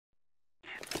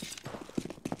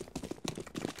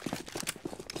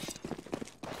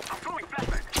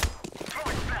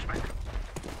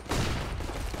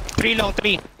3 long,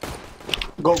 3.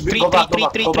 Go B, go back, go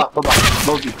back, go back, go back.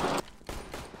 Go B.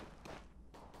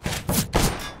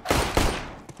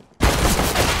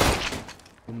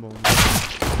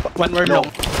 One more long.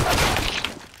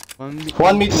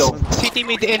 One mid low. City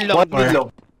mid and long One more. mid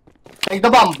low. Take the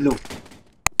bomb, blue.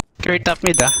 Clear top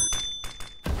mid ah.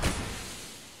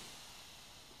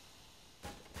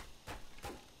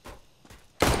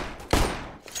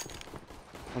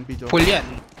 Full yan.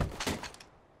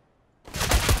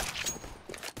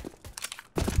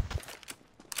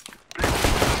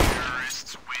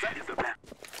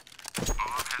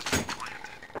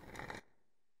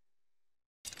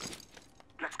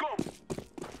 Let's go.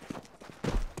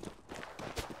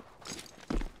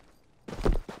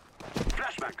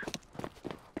 Flashback.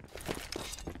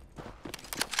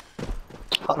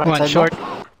 Right One side short.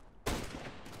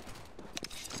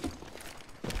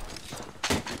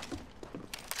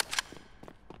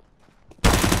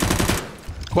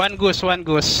 One goose, one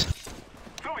goose.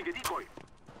 Throwing a decoy.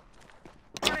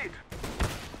 Grenade.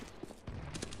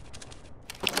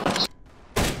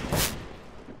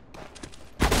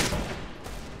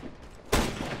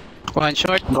 One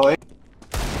short. Go A.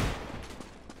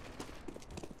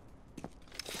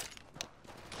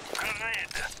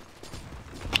 Grenade.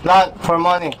 Plant for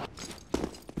money.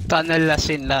 Tunnel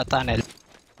lasin la tunnel.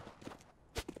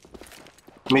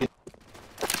 Mid.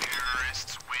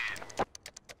 Terrorists win.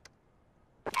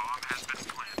 Bomb has been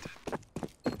planted.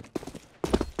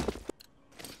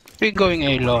 We're going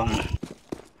A long.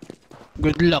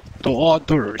 Good luck to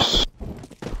others.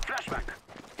 Flashback.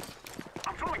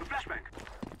 I'm throwing a flashback.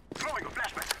 Throwing a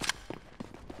flashback.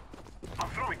 I'm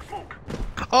throwing smoke.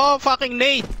 Oh, fucking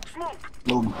nade! Smoke.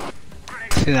 Noob.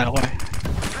 Grenade. Sinalo ko eh.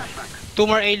 Flashback. 2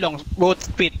 more A long,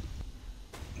 both pit.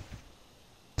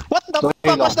 What the Two A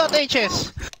fuck was long. that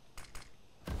HS?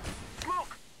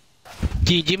 Smoke.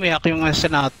 GG, may hack yung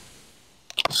senat.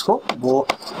 Let's go. Go.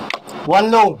 One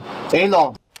low. A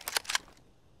long.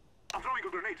 I'm throwing a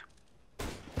grenade.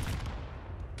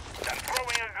 I'm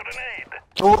throwing a grenade.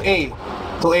 2A.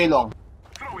 2A long.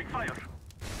 Throwing fire.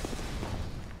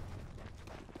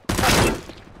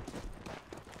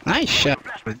 Nice shot.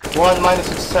 Flashback. 1 minus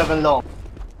 67 long.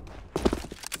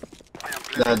 I am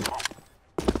Dead. planting bomb.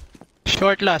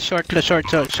 Short last, short last,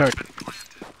 short.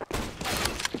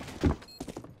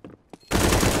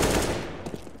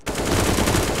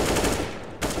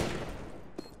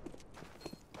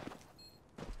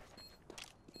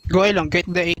 Go A long, get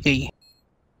the AK.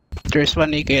 There's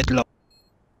one AK at long.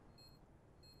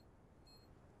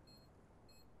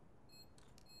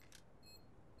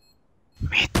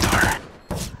 Meter.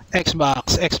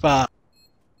 Xbox.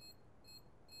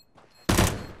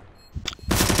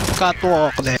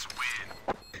 Catwalk din.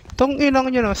 Tong ilang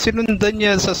nyo no, sinundan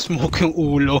niya sa smoke yung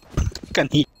ulo.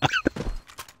 Kanina.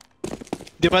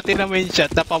 Di ba tinamin yung shot?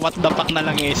 Dapat na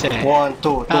lang yung isa eh. 1,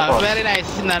 2, 2 cross. Very nice.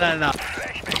 No.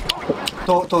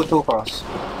 2 cross.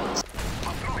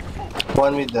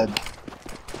 1 mid dead.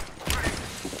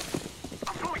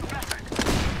 I'm throwing flashback.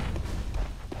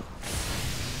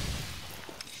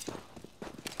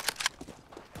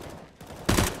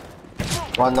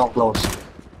 One long close.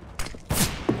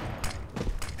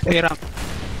 A-ramp.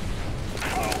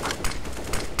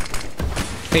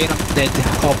 A-ramp dead.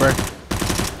 Over.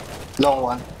 Long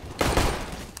one.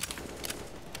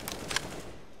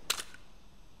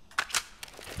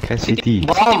 City.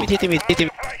 Bomb! City mid.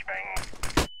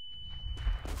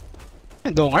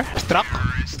 Donger. Struck.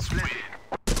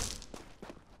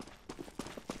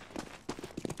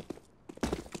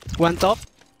 One top.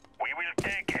 We will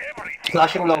take everything.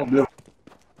 Flashing long blue.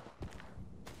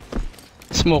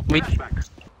 Smoke mid. Flashback.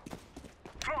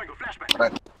 Throwing a flashback.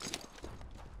 Right.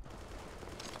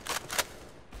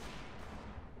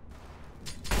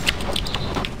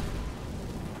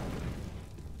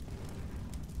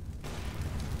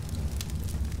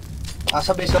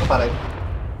 Sa base lang pala yun.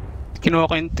 Kinuha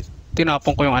ko yung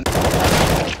tinapong ko yung ano.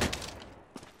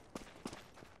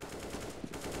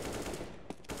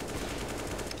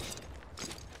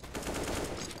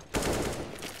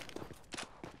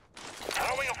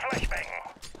 Throwing a flashbang.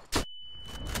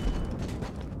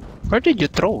 Where did you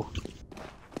throw?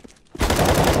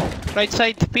 Right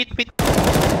side, pit.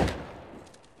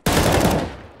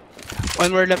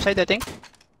 One more left side, I think.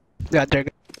 The other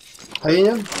guy. Ayun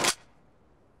yun.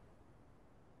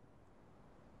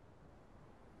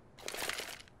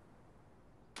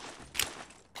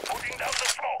 Putting down the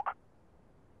smoke.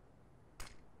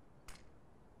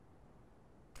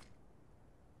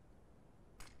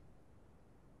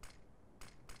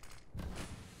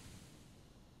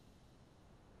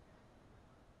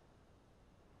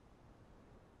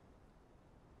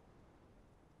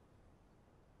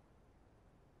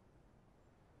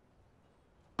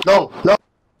 Long.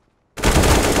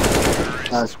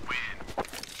 Nice.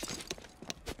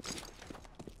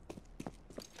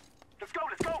 Let's go.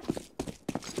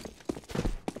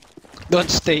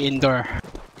 Don't stay indoor. I'm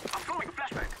throwing a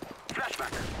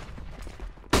flashback.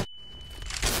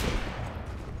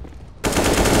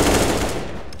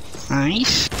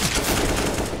 Nice.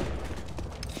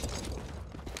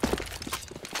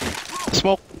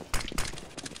 Smoke.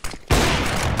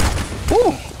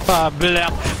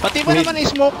 Pablak. Pati ba naman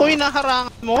yung smoke ko yung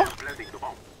naharangan mo? Planting the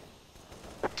bomb.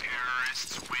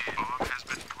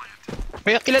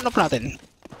 Kaya ilan off natin?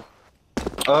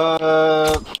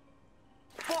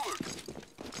 Forward.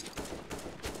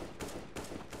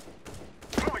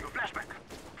 Throwing a flashback.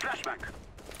 Flashbang.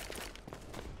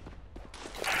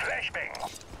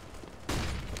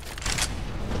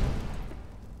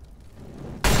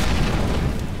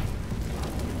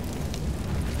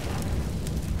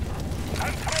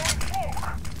 I'm throwing smoke.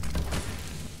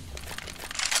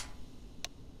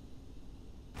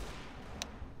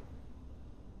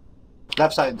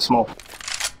 Left side, smoke.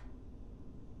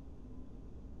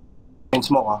 In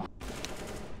smoke, ah.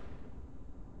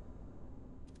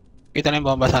 Kita na yung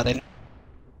bomba sa atin.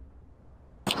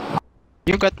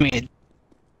 You got mid.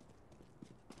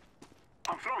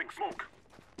 I'm throwing smoke.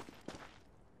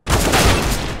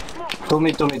 Two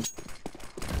mid.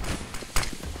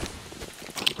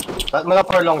 Lahat mo na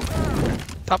for long.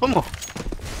 Tapa mo.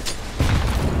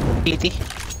 80.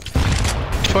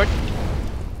 Short.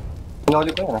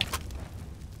 Pinuli ko yun, ah.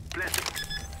 Blessing.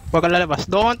 Huwag kang lalabas.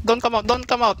 Don't come out. I'm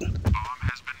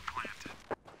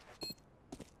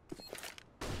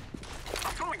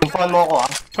throwing a Infohan mo ako, ah.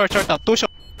 Short out. 2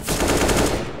 short.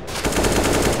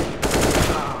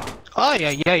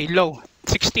 Ay, low.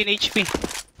 16 HP.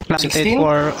 Planted 16?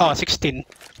 for... 16.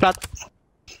 Plat...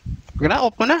 Huwag na,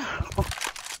 off mo na.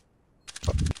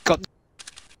 Ikaw.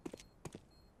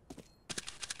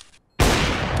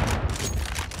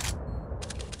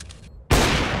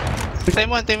 Hintay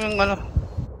mo yung ano.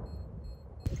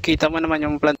 Kita mo naman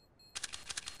yung plant.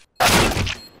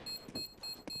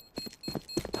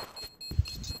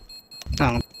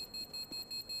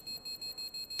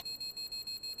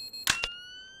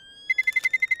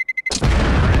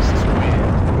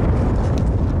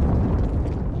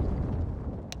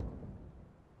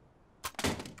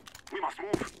 We must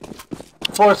move.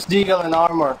 Force deagle and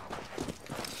armor.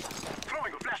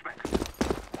 Throwing a flashback.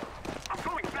 I'm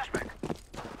throwing a flashback.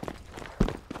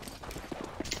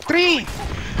 3!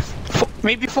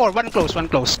 Maybe 4. One close.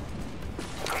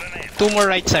 2 more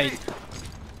right side.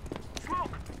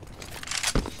 Smoke.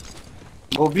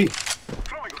 Go B.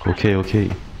 Throwing a flashback.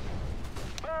 Okay.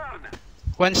 Burn.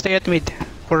 One stay at mid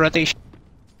for rotation.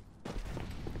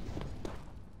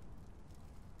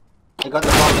 I got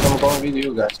the box, I'm going with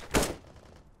you guys.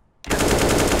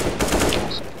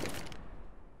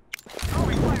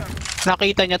 Throwing fire.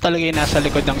 Nakita niya talaga yung nasa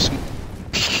likod ng smoke.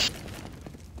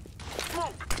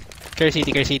 Smoke. Care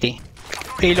City.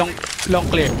 Okay, long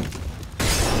clear.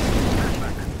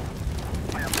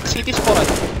 City squad.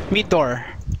 Mid door.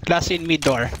 Last in mid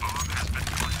door.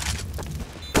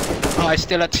 I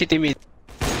still at city mid.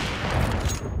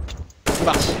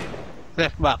 Box.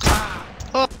 Left box.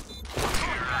 Oh.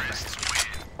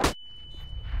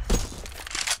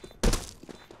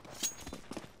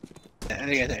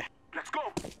 There. Let's go.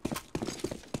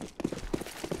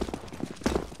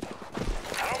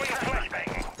 Throwing a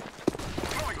flashbang.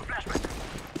 Throwing a flashback.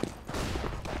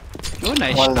 Oh,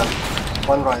 nice. One left.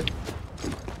 One right.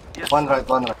 Yes. One right.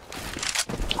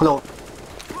 Close.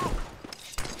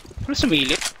 Ano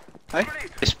sumili? Ay,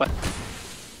 this pa.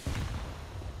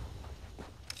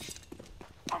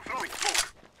 I'm throwing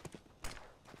smoke.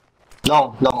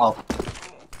 Long up.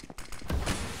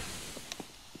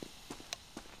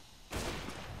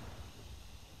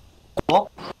 Smoke.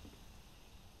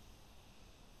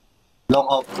 Long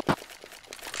up.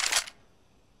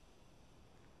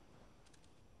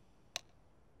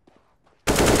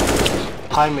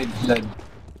 High mid dead.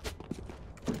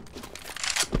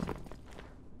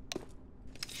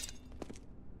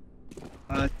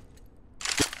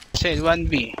 Said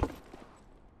 1B.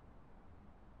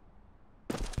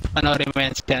 Ano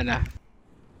remains dyan ah.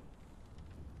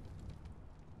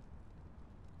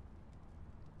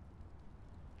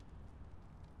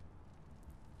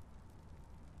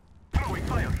 Throwing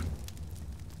fire.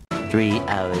 3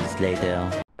 hours later.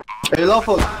 Hey,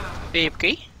 lawful.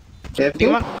 AFK? AFK? Di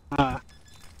ba?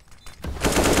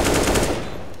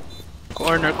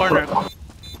 Corner.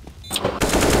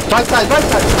 Right side.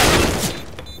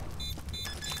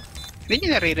 Hindi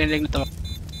niya naririnig na to.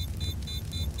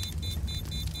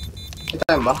 May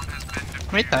time ba?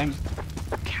 May time.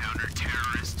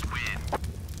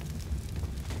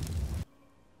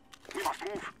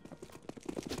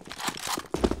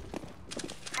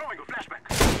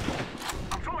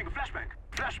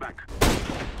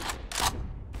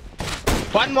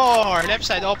 One more! Left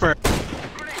side, offer.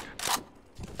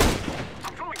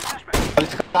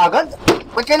 Alis ka na agad?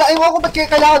 Ba't kailangan, ewan ko ba't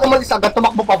kailangan umalis agad,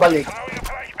 tumakbo pabalik?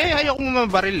 Eh, ayoko mo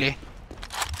mabaril eh.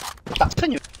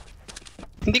 Saan yun?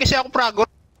 Hindi kasi ako prago.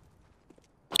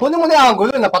 Kunin mo na yung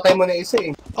angulo, napatay mo na isa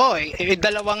eh. Oh,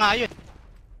 dalawa nga yun.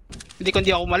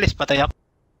 Hindi ako umalis, patay ako.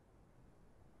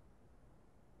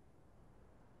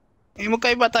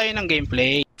 Magkaiba tayo ng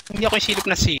gameplay. Hindi ako yung silip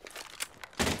na si.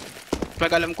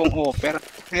 Pag alam kong offer,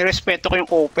 may respeto ko yung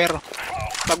offer.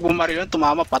 Pag bumaril yun,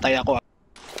 tumama, patay ako.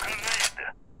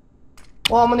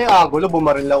 Kuha mo na yung angulo,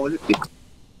 bumaril na ulit eh.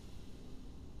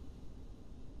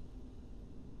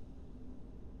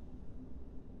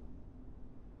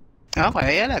 Okay,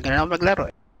 ayan na, ganun ako maglaro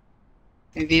eh.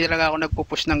 Hindi talaga ako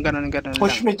nagpupush ng ganun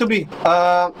Push lang. me to be.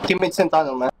 Teammates and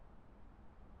tanong man.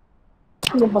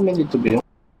 Ano ba may need to be?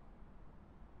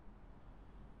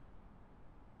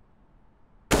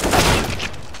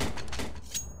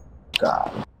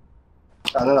 God.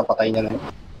 Sana napatay niya na yun.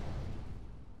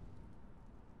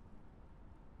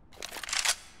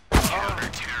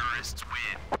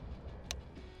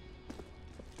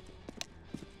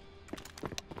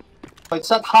 Oh, it's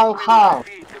not Hong Kong.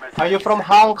 Are you from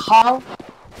Hong Kong?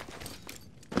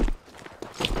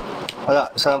 Wala,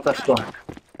 isa lang flash ko.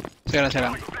 Sige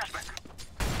lang.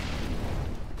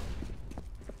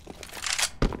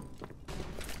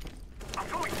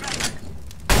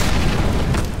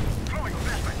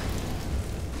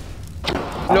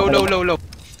 Low.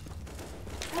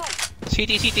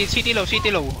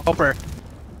 City low. Upper.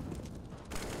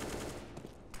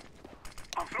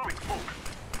 I'm throwing smoke.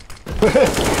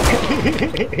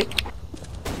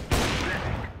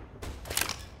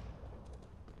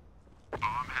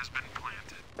 Bomb has been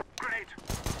planted. Grenade.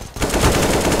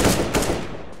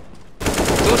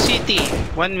 2 city,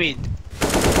 1 mid.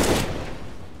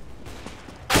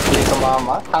 Hindi ka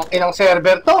mama. Ang inang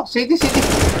server to. City.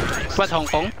 What, Hong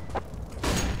Kong?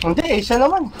 Hindi, Asia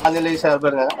naman. Kanila yung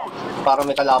server na lang. Para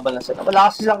may kalaban na sila. Wala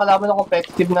kasi silang kalaban na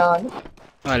competitive na ano.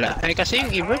 Wala. Eh kasi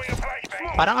yung iba,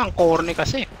 parang ang corny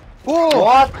kasi. Oh!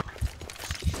 What?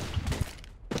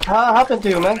 Happened to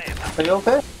you, man? Are you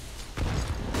okay?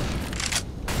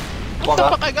 What the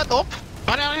Wag fuck I got off?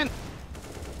 Ano yan?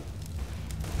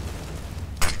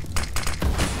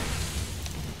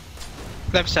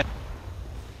 Left side.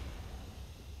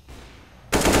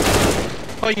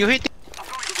 Oh, you hit it. I'm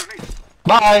throwing a grenade.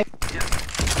 Bye!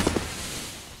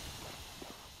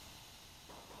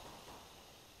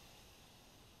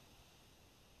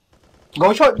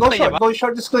 Go short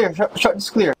is clear, short is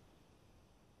clear.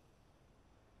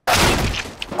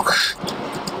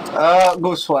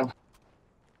 Ghost one.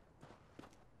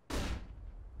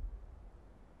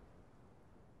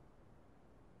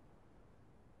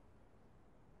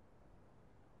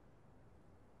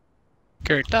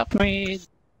 Kurt up mid.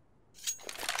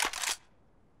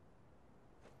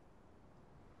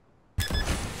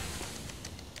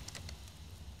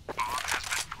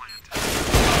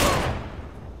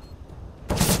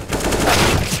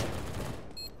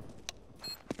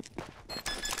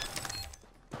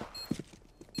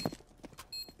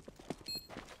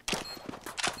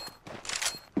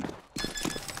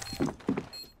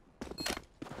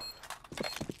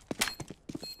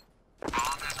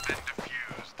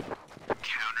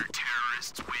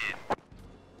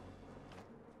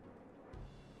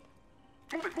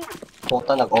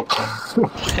 Puta, nag-off.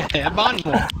 Abangan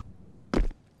mo.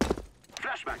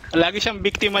 Flashbang. Lagi siyang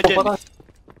biktima dyan. I'm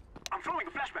throwing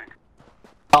a flashbang.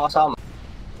 Nakakasama.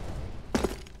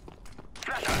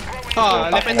 Oh,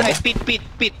 left and right.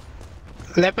 Pit.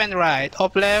 Left and right.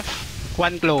 Off left.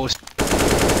 One close. I'm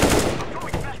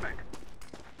throwing a flashbang.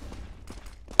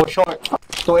 Go short.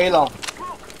 2A lang.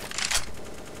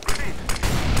 Grenade.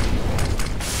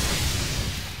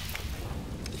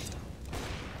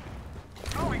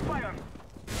 Throwing fire.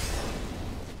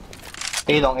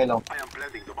 A lang. I am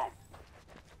planting the bomb.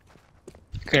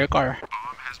 Clear car.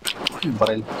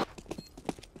 Baril.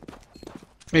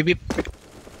 Maybe.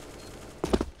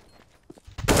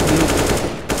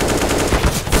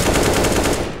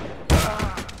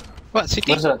 What?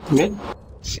 City? Where's that? Mid?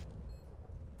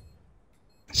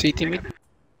 City mid?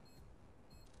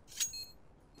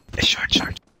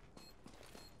 Short.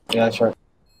 Yeah, short.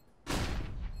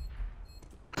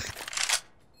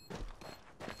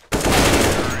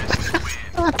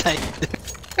 Patay.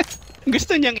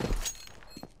 Gusto niyang...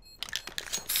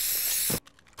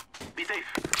 Be safe.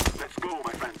 Let's go, my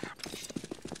friends.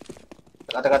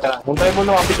 Teka. Huntay mo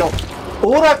nung apit nyo.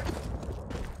 Urat!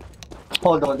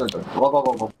 Hold on.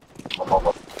 Wag.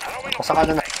 Pasaka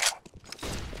na.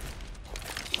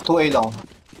 2A lang.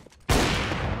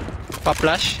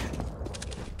 Pa-flash?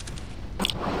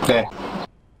 Okay.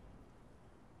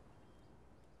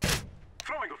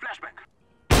 Throwing a flashbang.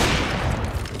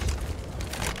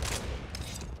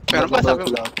 Pero ba sabi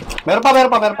mo? Meron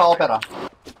pa, opera.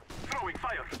 Throwing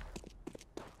fire.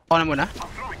 Ako na muna.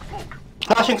 I'm throwing smoke.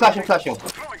 Flashing.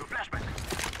 Throwing a flashbang.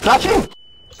 Flashing!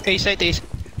 A-site, A-site.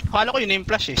 Akala ko yun yung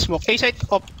flash eh. Smoke. A-site,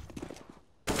 op.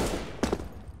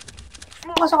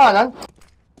 Smoke ka sa kanan?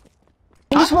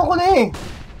 Hindi smoke ko na eh.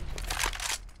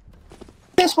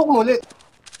 Hindi smoke mo ulit.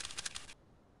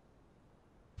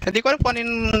 Hindi ko alam kung ano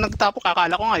yung nagtapok.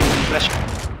 Akala ko nga yun yung flash.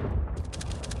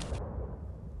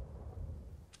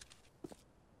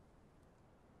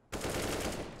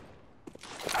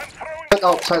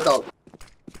 Side out.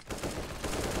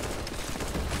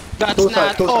 That's Two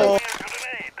not side. all.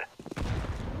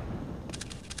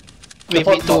 Maybe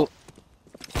Default two.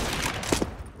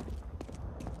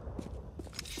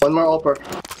 One more upper.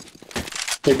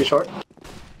 Maybe short.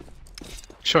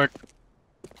 Short.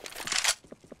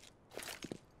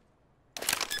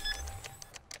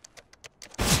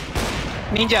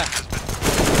 Ninja!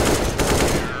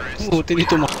 Buti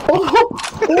dito mo.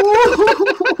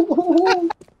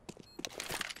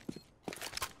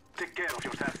 Take care of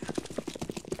yourself.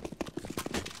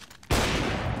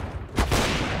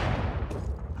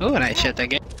 Oh, nice shot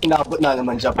again. Inabot na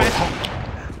naman siya po.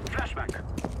 Flashbang.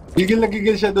 Gigil na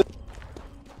gigil siya doon.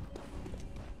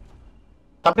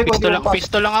 Sabi ko,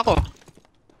 Pistol lang ako.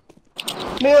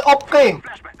 may op ka eh.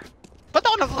 Flashbang. Ba't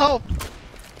ako nag-op?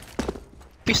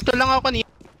 Pistol lang ako kanina.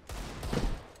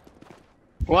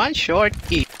 One short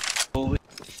E. Oh,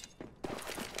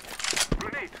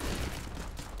 Grenade.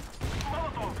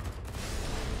 Molotov.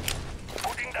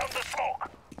 Putting down the smoke.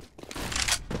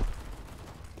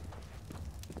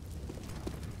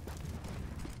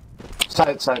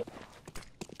 Side.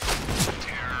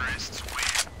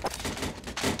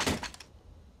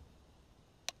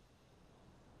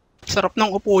 sarap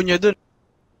ng upo niya dun.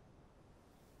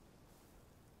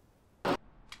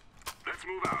 Let's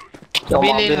move out. Hindi ako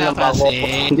Bili makabili na ng bago. kasi.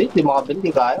 Hindi makabili.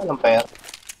 Hindi kaya ng pera.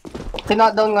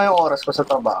 Tinadown nga yung oras ko sa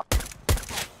trabaho.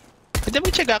 Hindi mo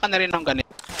tsaga ka na rin ng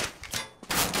ganito.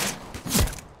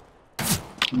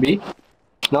 B?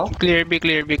 No? Clear B.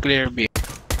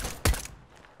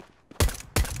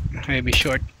 Maybe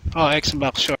short. Oh,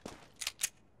 Xbox short.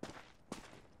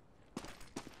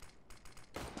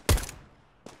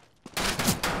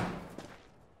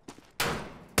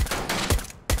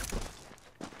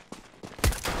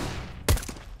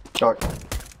 Short.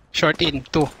 Short in,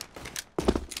 2.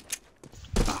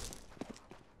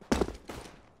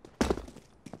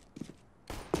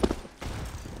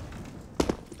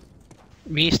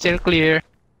 B still clear.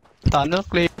 Tunnel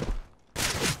clear.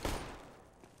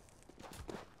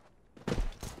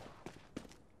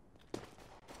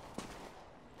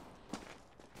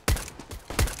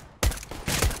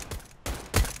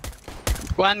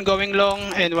 One going long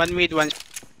and one mid, one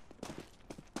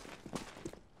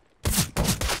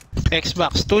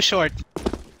Xbox, 2 short.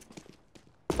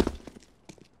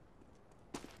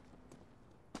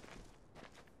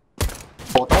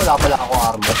 Puto, wala pala ako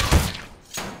armor.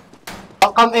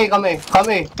 Come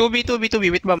A.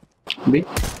 2B with bomb. B?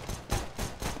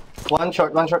 One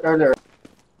short earlier.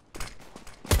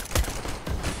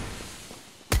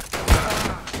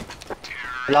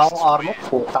 Wala akong armor,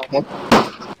 putang yan.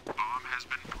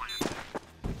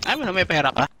 Ay mo na may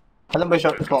pera ka. Alam ba yung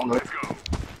short smoke mo? Let's go.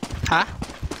 Ha?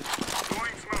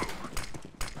 Throwing smoke.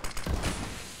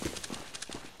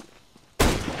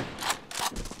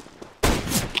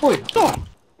 Uy! Oh,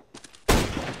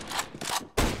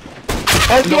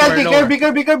 LT,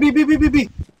 B.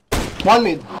 One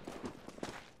mid.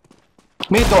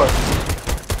 Mid door.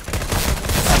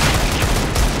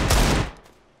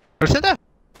 where's that?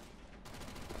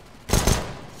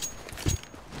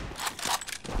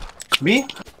 B?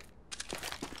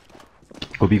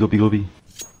 Go B.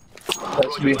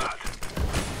 That's B.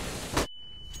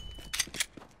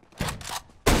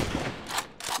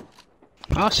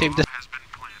 Oh, save the.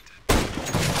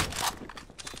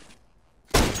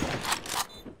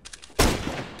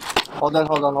 Hold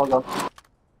on.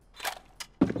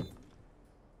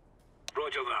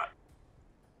 Roger that.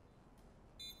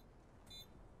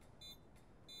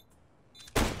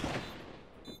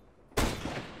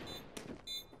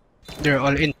 They're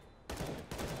all in.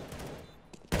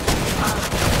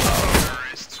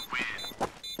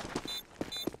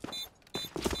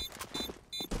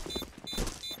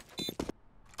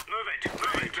 Move it.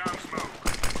 Laying down smoke.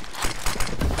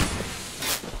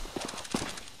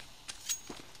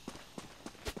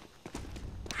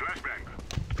 Flashbang.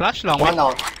 Flash long. One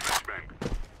out. Flashbang.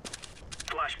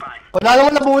 Flashbang. Wala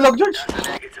naman nabulag, George.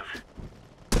 Negative.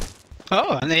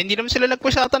 Oo, hindi naman sila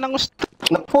nag-push ata ng gusto.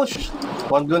 Nag-push.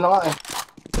 One blue na nga eh.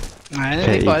 Ay,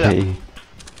 hindi ko alam.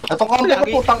 Ito ka Lagi- ang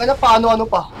putang ina, paano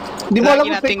pa. Hindi mo alam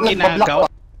Lagi kung natin fake nag-block ginagawa.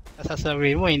 pa.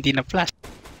 Sasabihin mo, hindi na flash.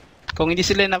 Kung hindi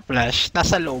sila na flash,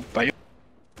 nasa loob pa yun.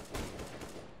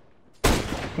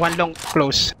 One long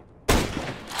close.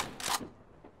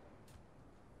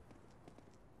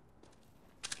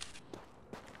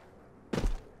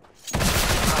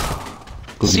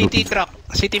 City truck.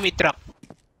 City mid truck.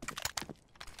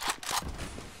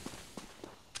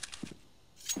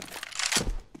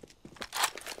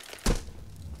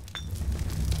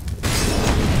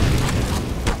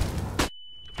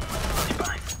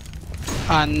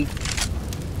 And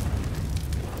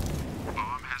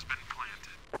Bomb has been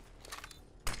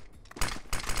planted.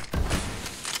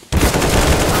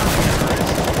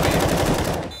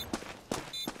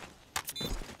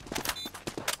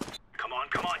 Come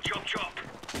on, chop, chop.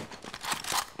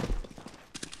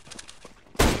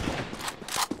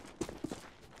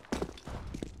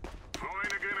 Throwing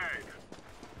a grenade.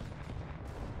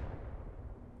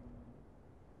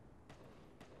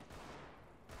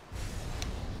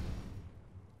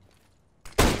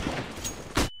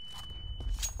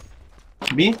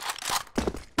 B?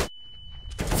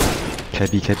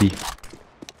 Cabby.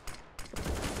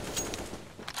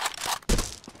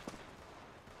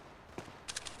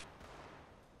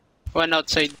 one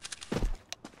outside.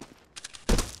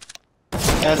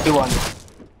 LT1.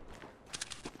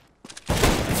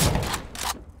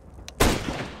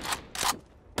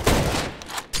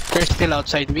 They're still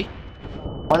outside B.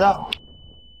 Wala.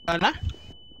 Ano?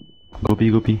 Go B.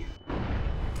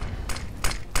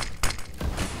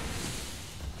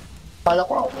 Kala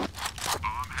ko.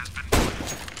 Bomb has been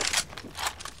planted.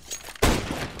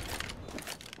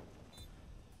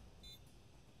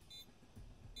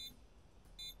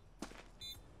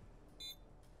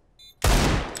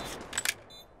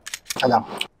 Alam.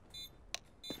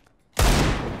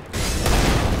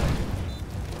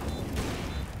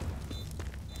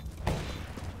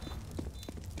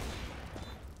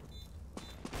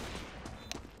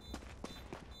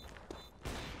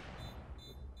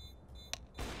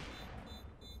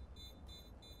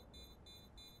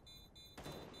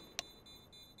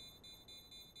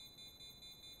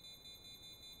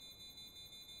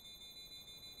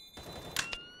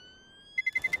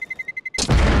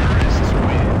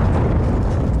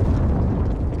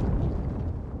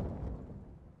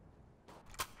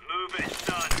 Move it,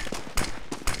 son.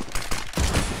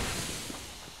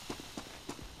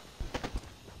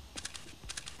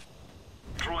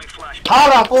 Throwing flash.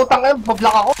 Hara, putang ina,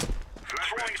 bablock ako.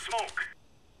 Throwing smoke.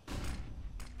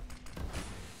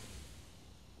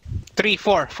 3,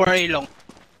 4. 4 A long.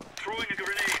 Throwing a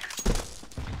grenade.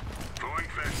 Throwing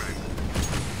flashbang.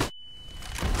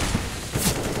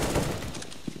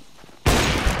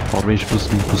 Orange, push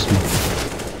me.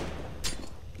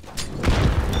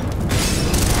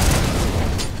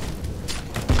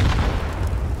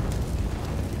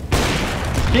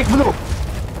 Big blue.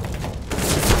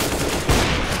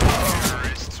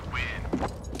 Terrorists win.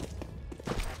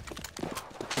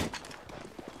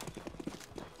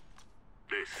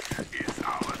 This is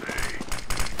our day.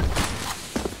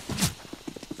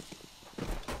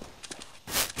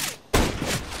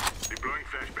 Deploying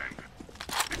flashbang.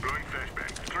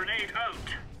 Grenade out.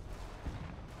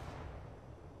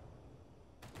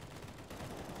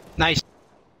 Nice.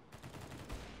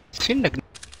 Sino nag...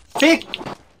 Fake.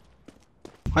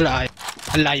 Wala ay.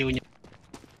 Ang layo niya.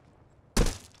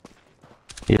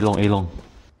 A-long.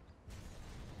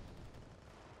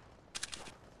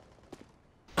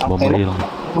 Bomba Ang A-long.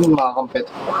 mga kampet.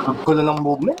 Ang gulo ng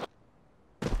movement.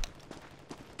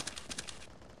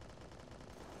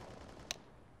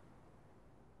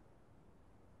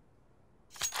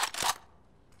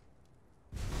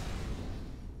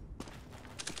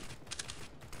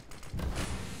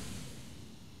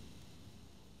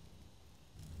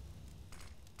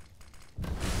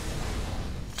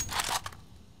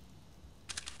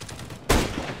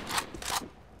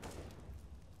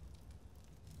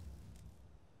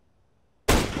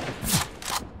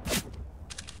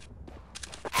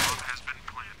 Bomb has been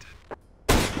planted.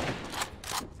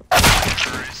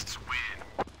 Terrorists win.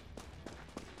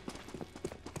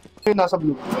 Yung nasa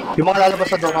blue. Yung mga lalabas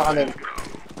sa door ka kanil.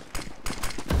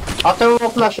 After mo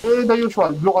flash, the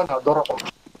usual. Blue ka na, door ako.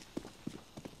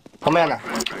 Kamaya na.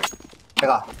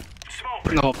 Teka,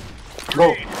 Smoke. No. go.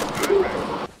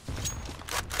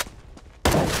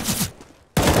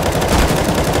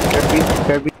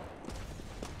 Kirby.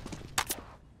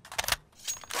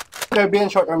 Kirby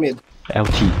and short or mid.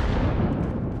 LT.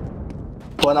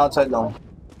 One outside long.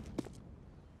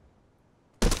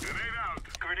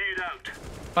 Grenade out.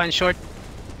 One short.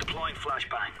 Deploying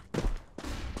flashbang.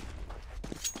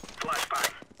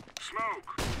 Flashbang. Smoke.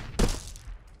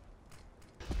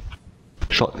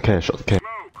 Short care, short care.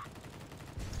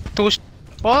 Smoke.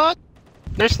 What?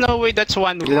 There's no way that's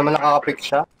one Hindi naman nakaka-pick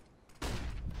siya.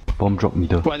 Bomb drop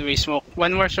middle. one way smoke.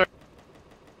 One more short.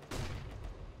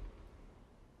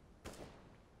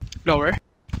 Lower.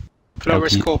 Lower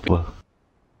LT scope. upper.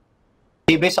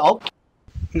 T-base out.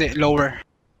 Hindi, lower.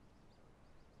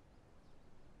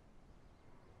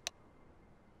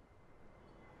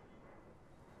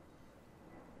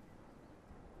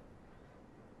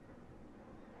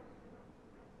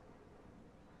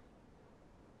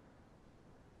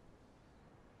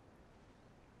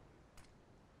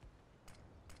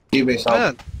 T-base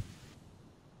out. Ah.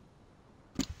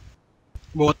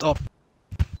 Both up.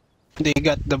 They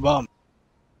got the bomb.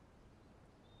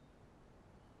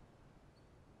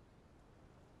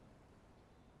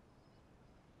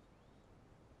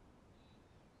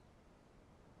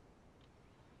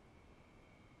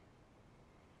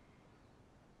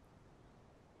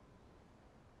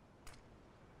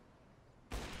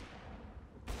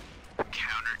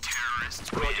 Counter-terrorists.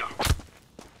 Roger.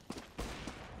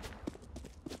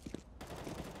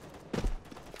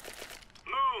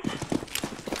 Move.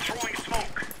 Throwing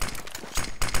smoke.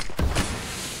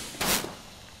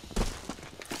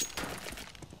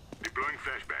 Deploying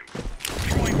flashbang.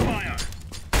 Throwing fire.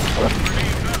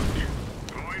 Grenade out.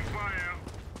 Throwing fire.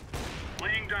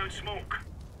 Laying down smoke.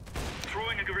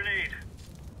 Throwing a grenade.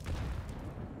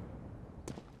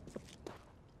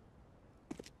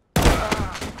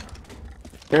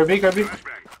 Kirby, Kirby.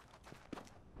 Flashbang.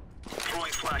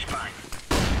 Throwing flashbang.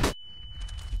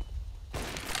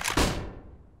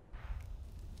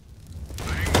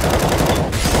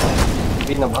 B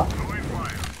na ba? Throwing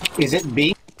fire. Is it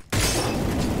B?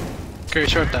 Okay,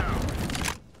 short ah.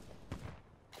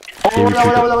 Oh,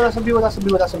 wala sa B, wala sa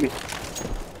B.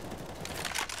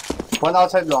 One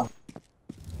outside long.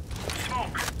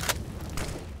 Smoke.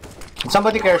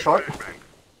 Somebody care short. Flashbang.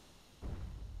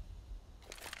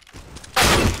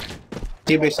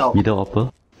 T-base out. Middle upper.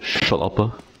 Short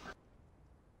upper.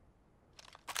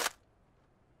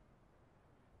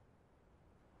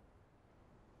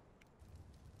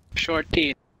 Short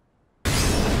T.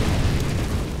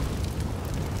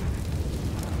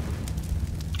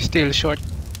 Still short.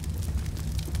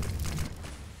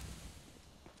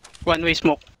 One way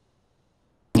smoke.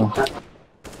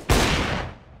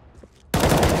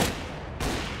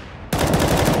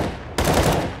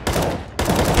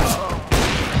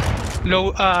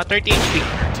 Low, 30 HP.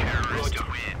 Roger.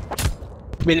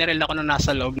 Binaril ako nung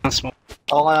nasa loob ng smoke.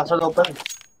 Ako nga nasa loob pa rin.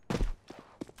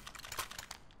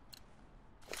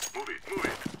 Move it, move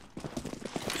it.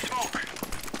 Smoke.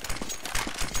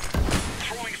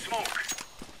 Throwing smoke.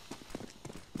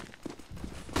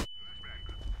 Flashbang.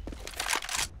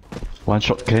 One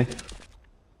short care.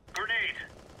 Grenade.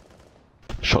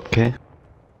 Short care.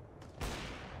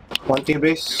 One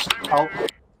T-base out.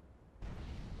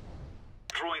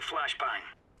 Throwing flashbang.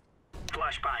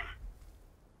 Flashbang.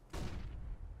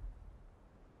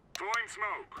 Throwing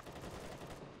smoke.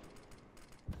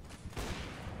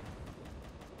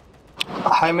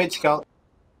 High mid scout.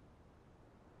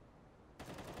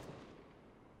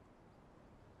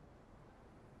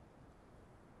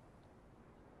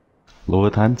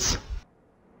 Lower hands.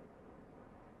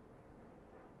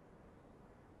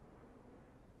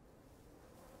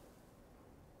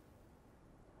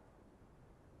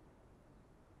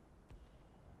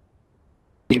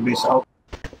 T-base out.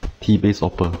 T-base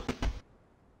upper.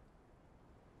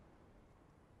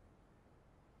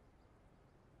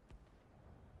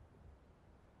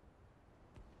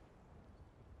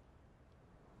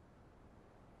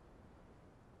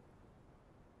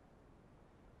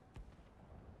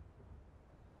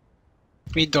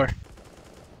 Mid door.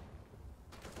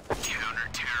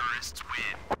 Counter-terrorists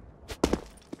win.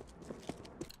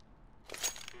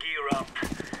 Gear up.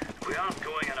 We aren't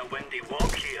going on a windy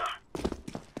walk here.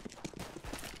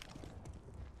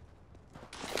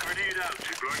 Grenade out.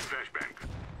 Deploying flashbang.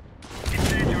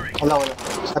 Incendiary. Wala.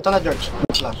 Ito na, George.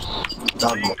 Flash.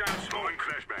 Gago. Laying down throwing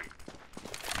flashbang.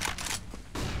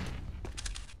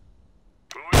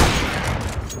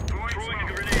 Throwing a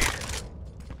grenade.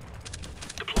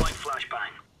 Deploying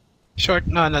flashbang. Short,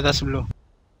 no, that's blue.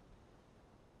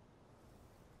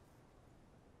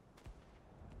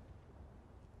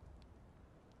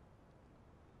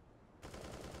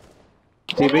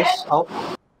 T-base out.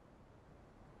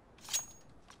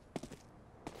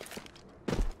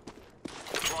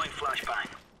 Deploying flashbang.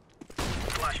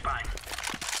 Flashbang.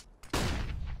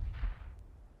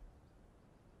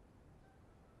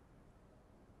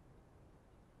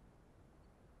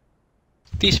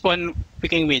 T-spawn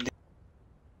picking mid.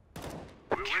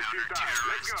 We're wasting time.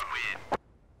 Let's go.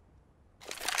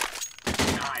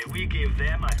 Hi, we give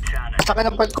them a chance. Sa akin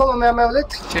ang part ko, mamaya ulit.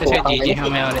 Sige, sige, GG,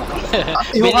 mamaya ulit.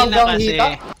 Yung Bilhin na hanggang kasi. hita.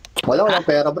 Wala, walang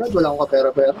pera, Brad. Wala akong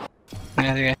kapera-pera.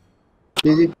 Sige, sige.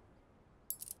 GG.